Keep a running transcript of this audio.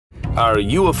Are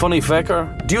you a funny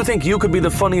fecker? Do you think you could be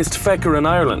the funniest fecker in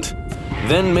Ireland?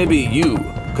 Then maybe you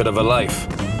could have a life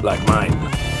like mine.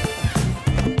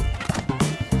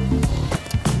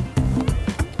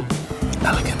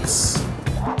 Elegance.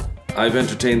 I've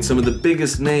entertained some of the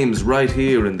biggest names right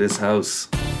here in this house.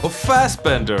 Oh,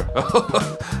 Fassbender!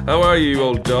 How are you, you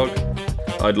old dog?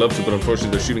 I'd love to, but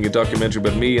unfortunately they're shooting a documentary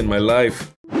about me and my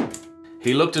life.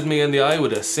 He looked at me in the eye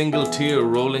with a single tear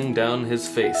rolling down his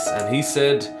face, and he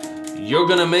said, "You're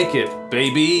gonna make it,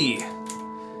 baby."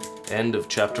 End of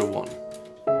chapter 1.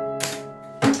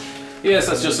 Yes,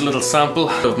 that's just a little sample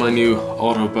of my new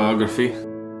autobiography.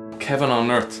 Kevin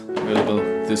on Earth, available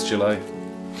this July.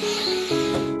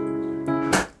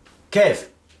 Kev.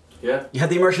 Yeah? You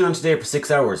had the immersion on today for 6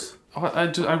 hours. Oh,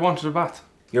 I wanted a bath.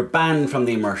 You're banned from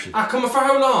the immersion. Come on, for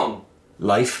how long?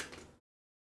 Life.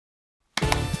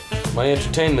 My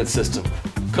entertainment system,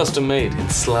 custom made in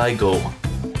Sligo.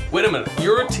 Wait a minute,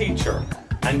 you're a teacher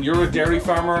and you're a dairy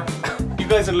farmer? You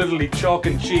guys are literally chalk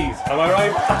and cheese, am I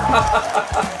right?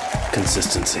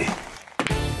 Consistency.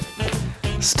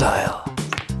 Style.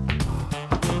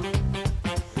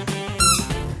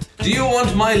 Do you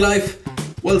want my life?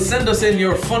 Well, send us in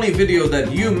your funny video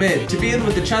that you made to be in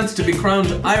with the chance to be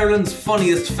crowned Ireland's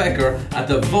funniest fecker at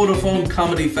the Vodafone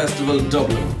Comedy Festival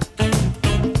Dublin.